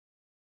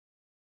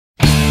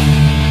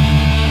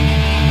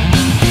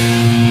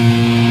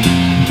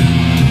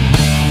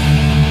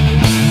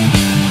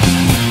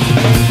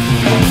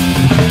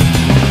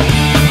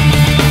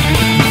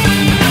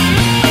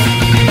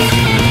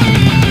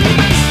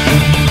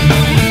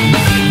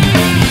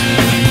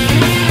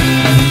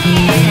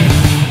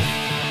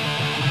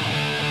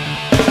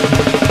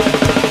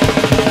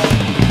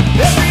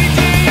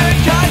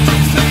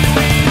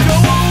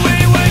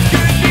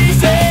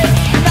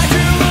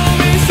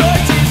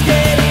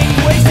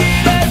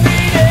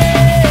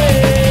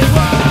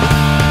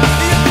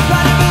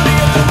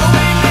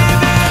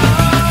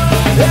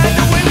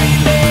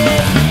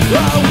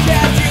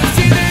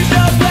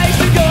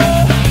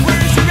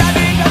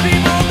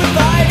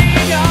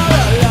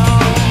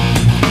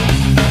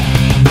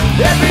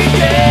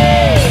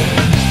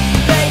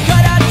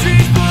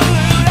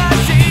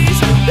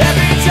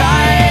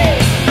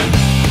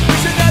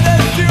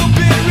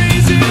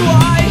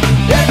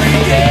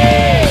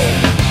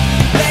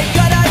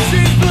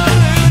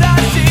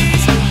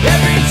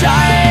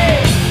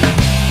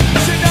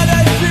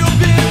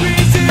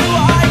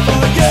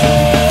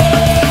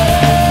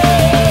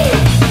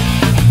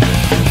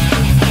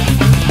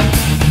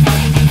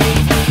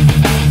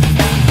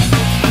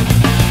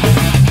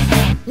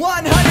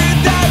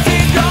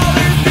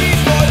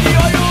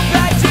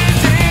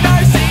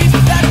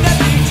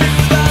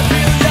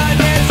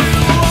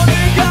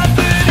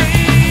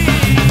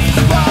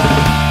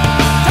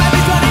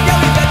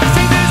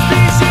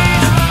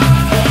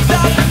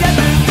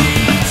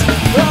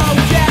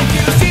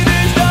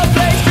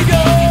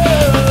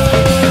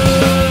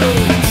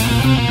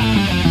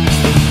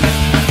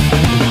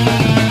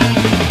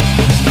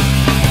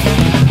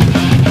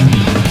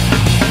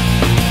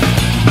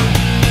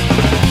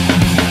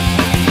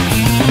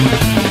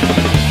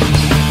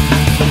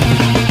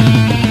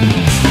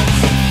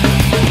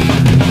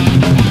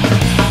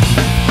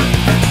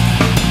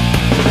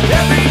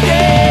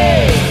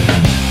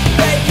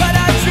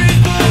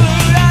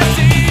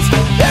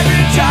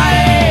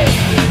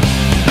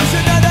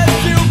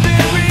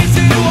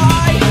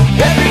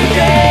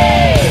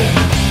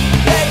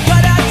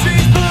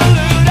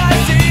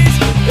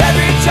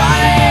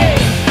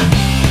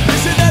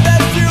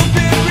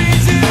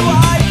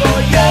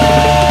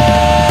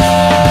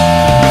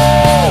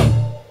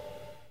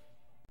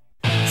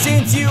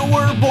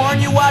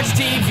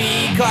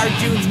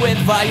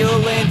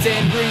violence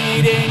and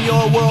greed in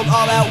your world,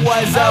 all that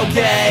was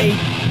okay.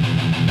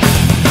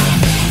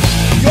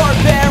 Your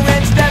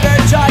parents never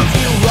taught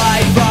you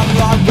right from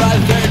wrong,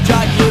 brother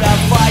taught you to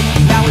fight.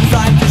 Now it's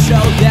time to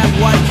show them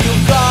what you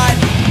got.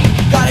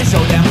 Gotta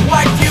show them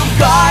what you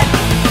got.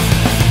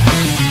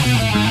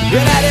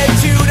 An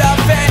attitude, a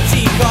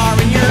fancy car,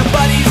 and your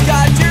buddy's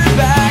got your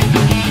back.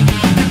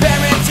 Your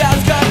parents'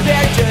 house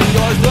compared to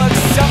yours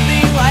looks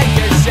something like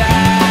your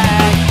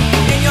shack.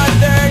 In your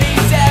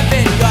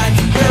 37 guns,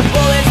 your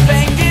bullets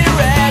painted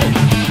red.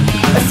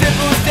 A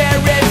simple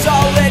stare is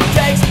all it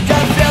takes to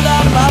fill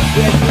them up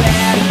with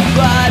lead.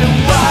 But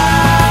why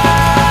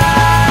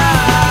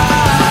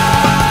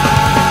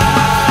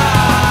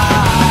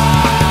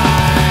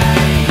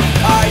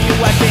are you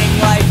acting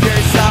like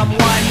you're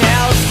someone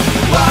else?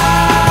 Why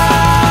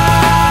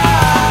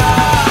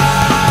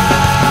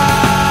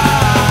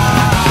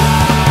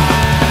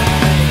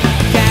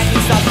can't you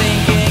stop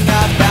thinking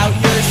about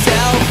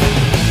yourself?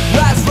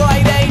 Last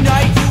Friday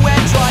night you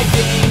went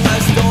driving a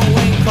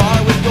stolen car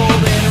with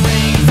golden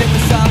rings. It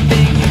was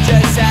something you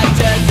just had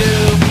to do.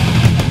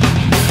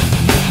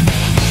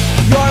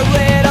 Your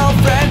little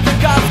friend the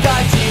cops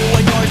got you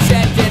and you're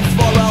sentenced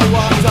for a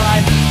long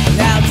time.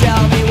 Now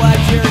tell me what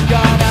you're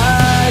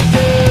gonna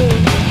do.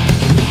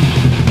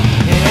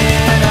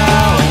 In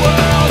a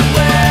world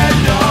where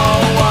no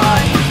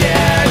one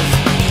cares,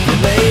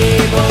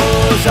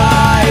 labels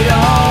I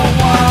don't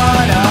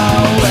wanna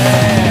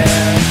wear.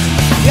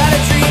 Got a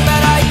dream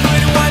that I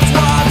could once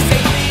walk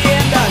safely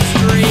in the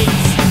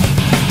streets,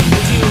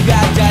 but you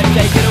got to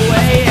take it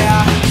away,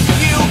 yeah.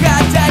 You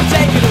got to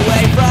take it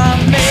away from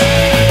me.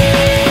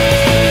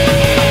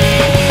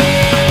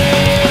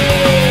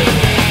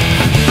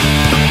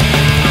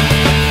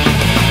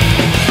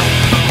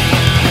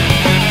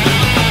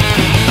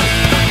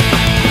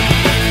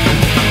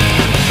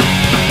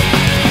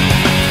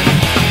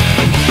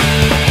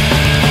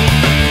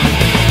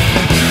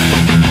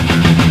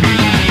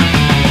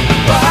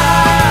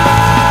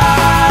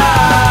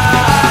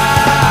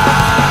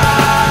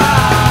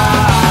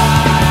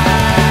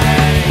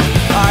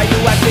 Are you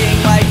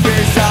acting like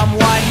you're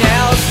someone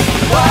else?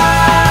 Why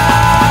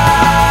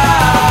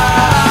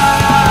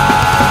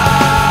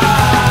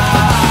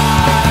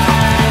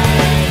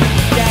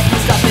can't you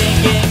stop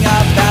thinking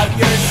about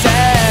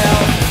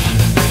yourself?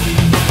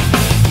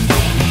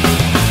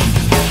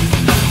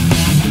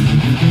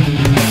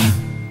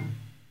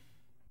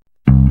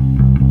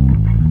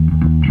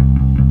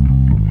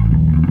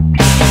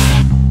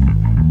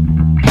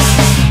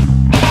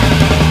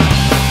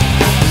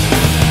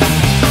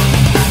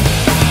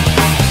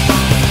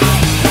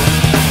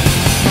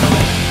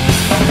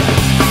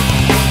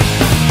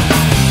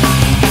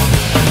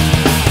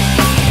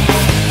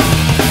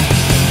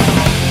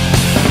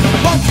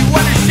 Won't you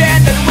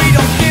understand that we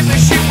don't give a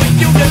shit when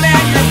you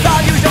demand your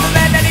values never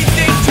meant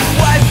anything to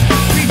us?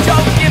 We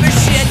don't give a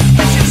shit,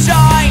 we should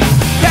shine.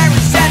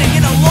 Parents standing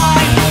in a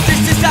line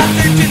just to stop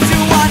their kids who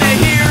wanna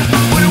hear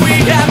what do we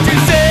have to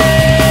say.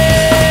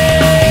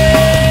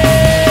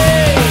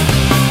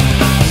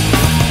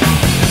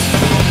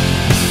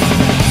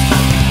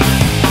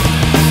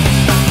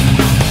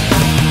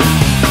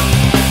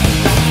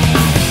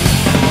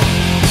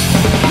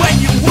 When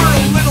you were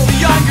a little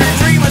younger,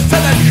 dream was to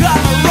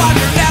become a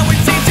rocker. Now it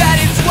seems that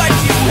it's what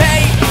you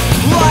hate.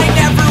 Well, I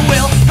never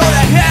will go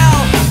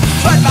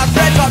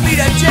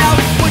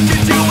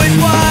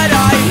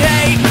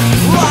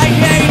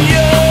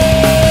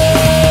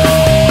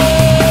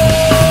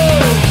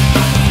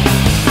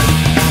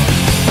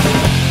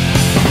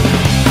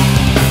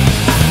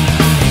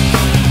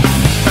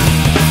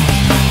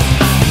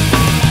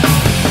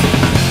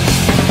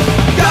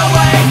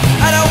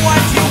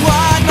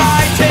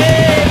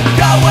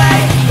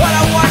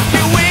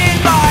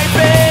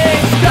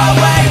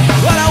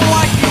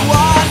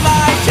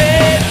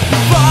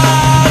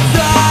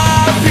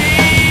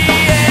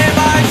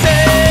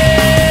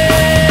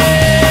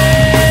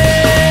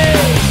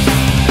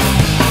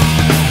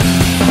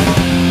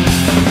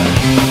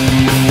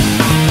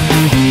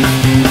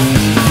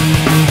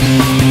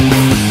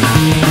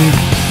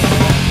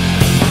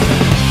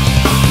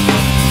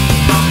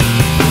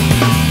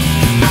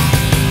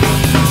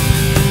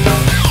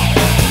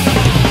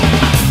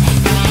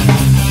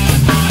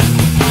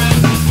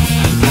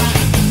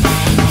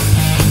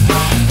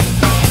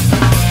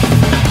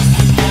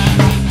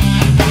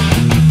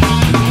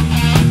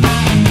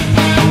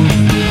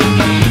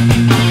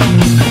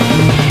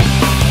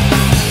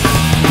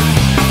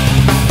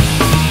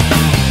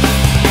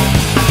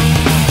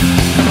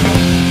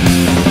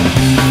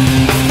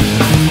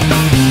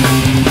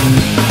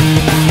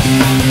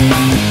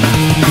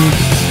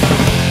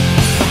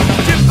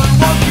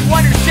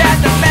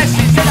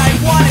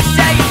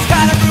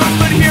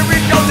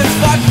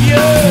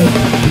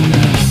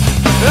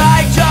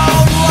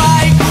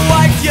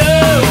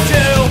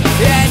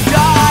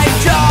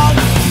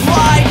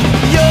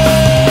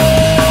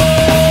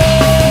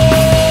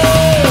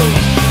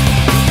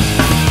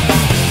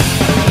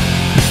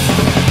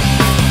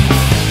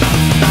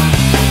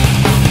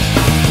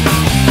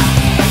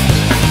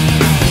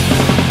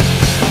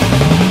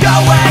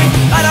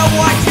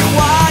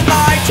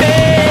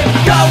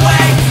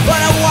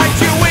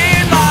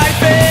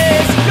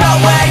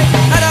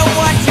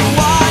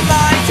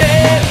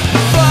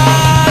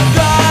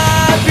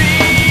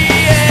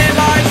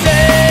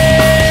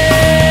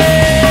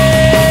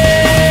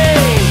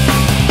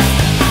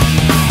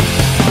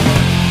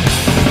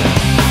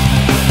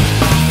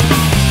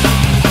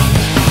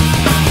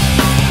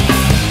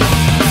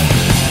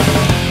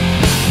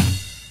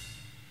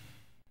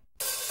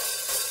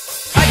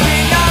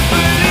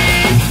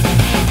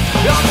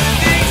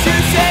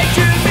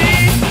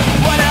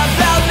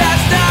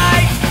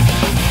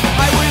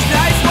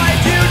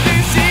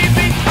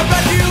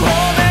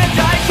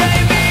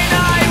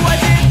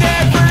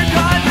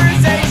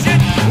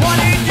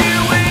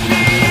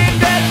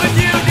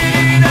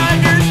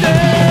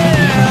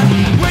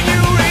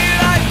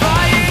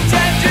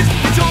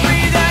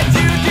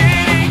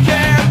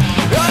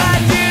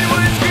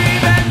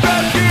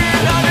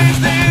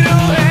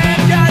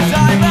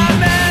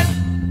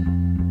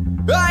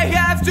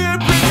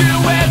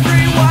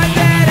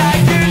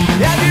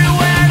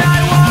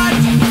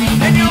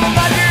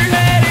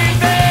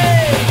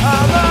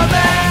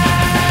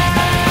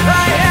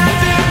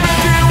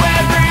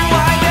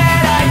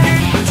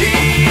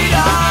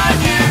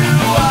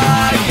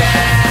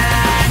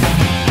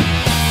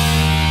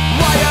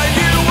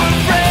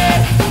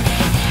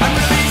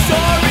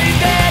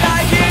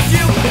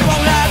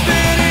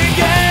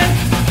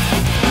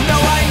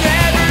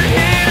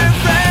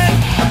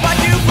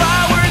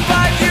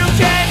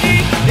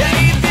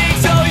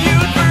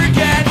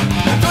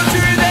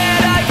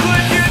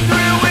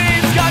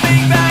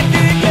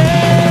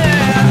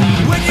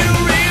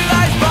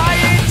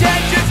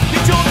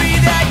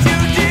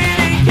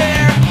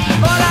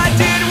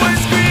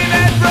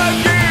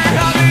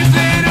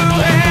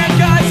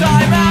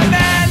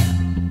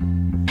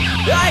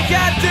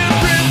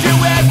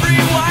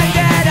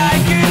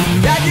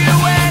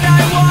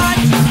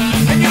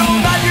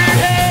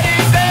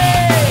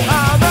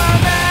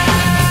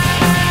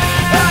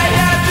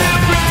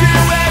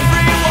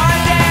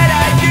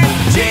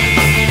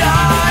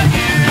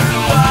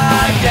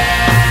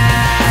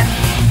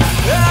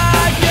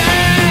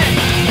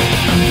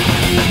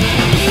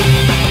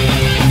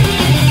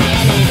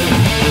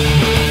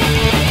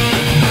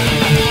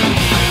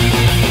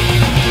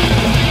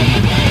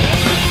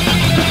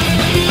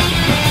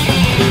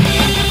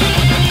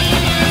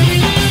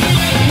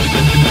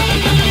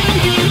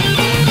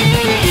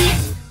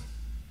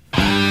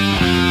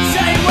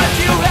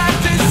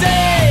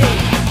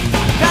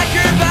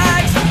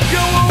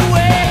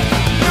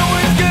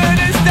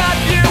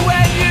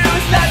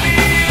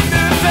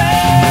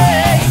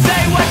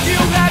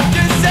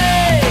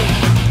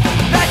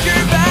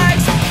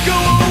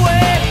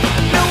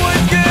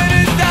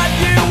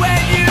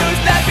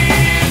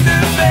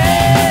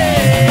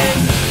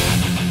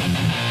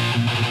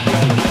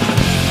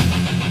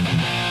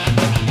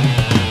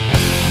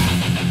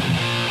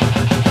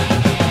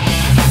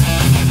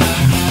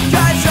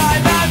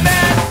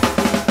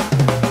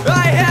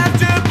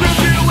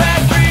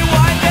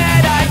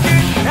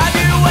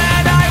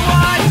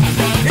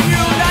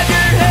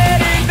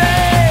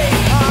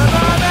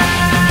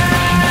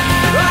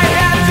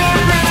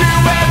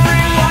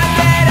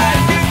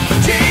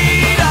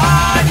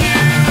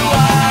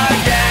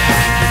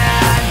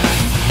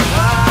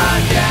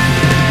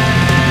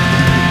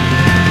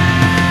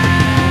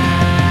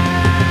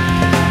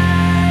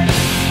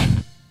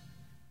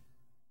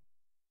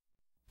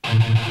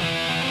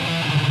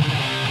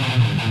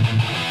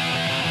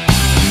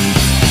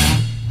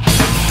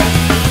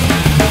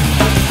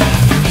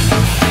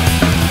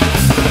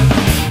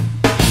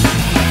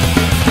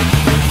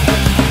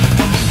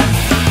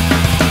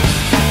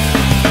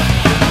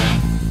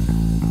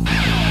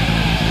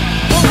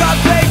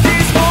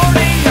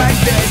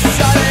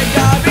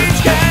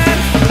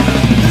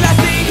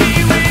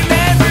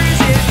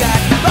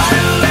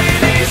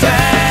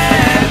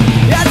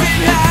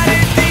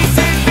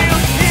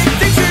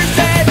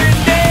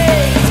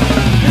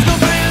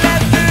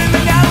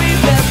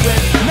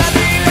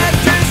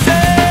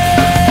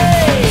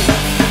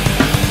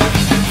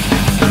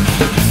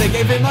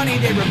Money,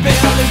 they rebuild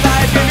his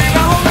life, giving a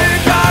home and a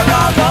car,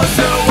 almost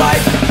a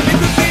wife. It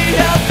quickly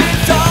helped him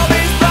solve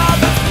his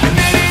problems and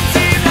made it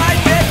seem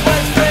like it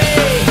was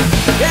free.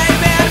 Hey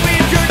man, we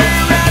turned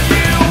around,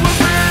 you were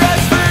for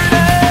us for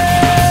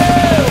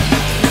now.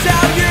 It's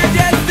how your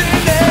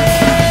destiny.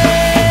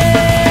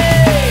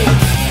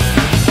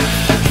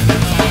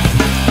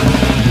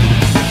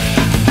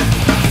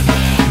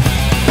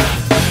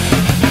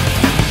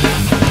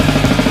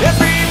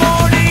 Every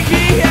morning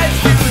he heads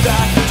to the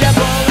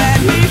temple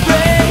and he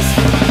prays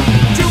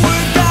to a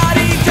God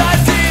he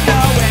doesn't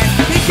know and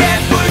he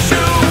can't push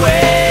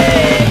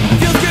away.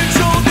 Feels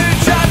controlled and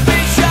trapped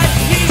and shut,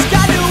 he's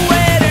got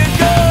nowhere to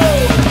go.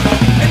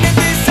 And if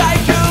this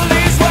cycle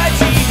is what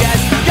he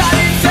has got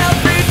himself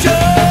into.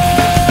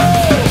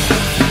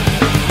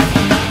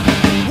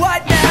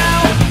 What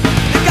now?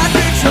 They got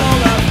control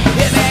of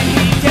him and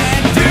he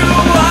can't do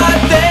a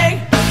thing.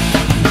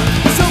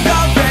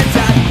 So-called friends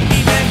have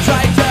even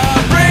tried to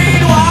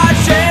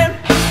brainwash him.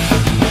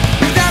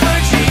 There's not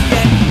much he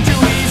can do,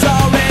 he's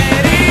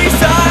already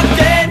sucked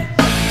in,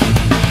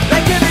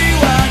 like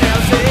everyone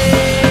else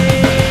is.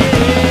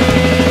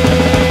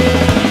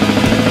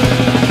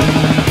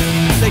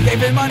 They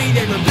gave him money,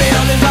 they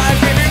revealed his life,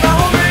 gave him a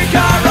home and a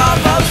car,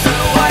 almost a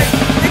wife.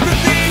 They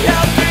quickly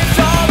helped him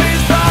solve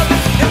his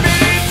problems and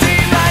made it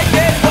seem like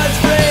it was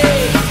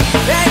free.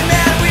 Hey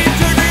man, we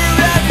turned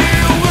around, you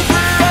were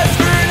for us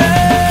for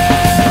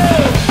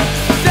now.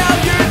 Now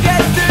your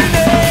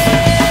destiny.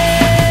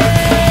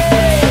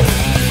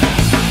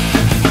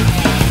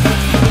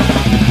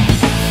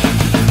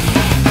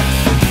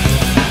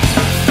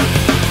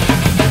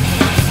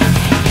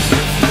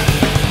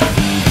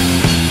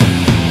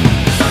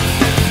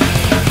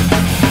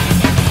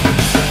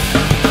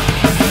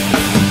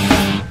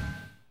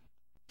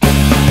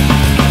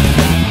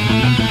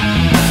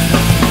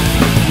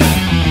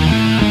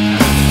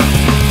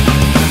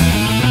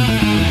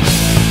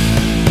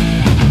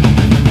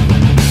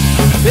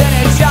 In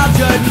his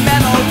childhood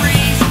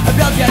memories of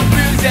bills and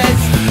bruises,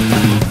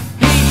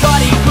 he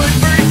thought he could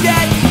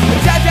forget the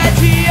times that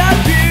he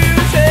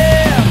abused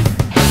him.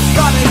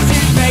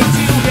 Promises made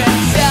to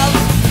himself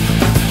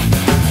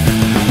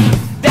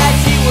that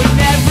he would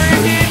never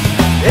hit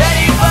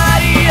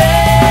anybody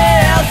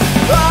else.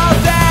 All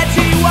that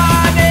he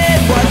wanted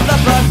was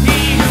love from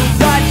me who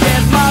brought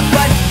him up,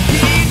 but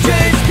he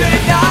just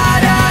could not.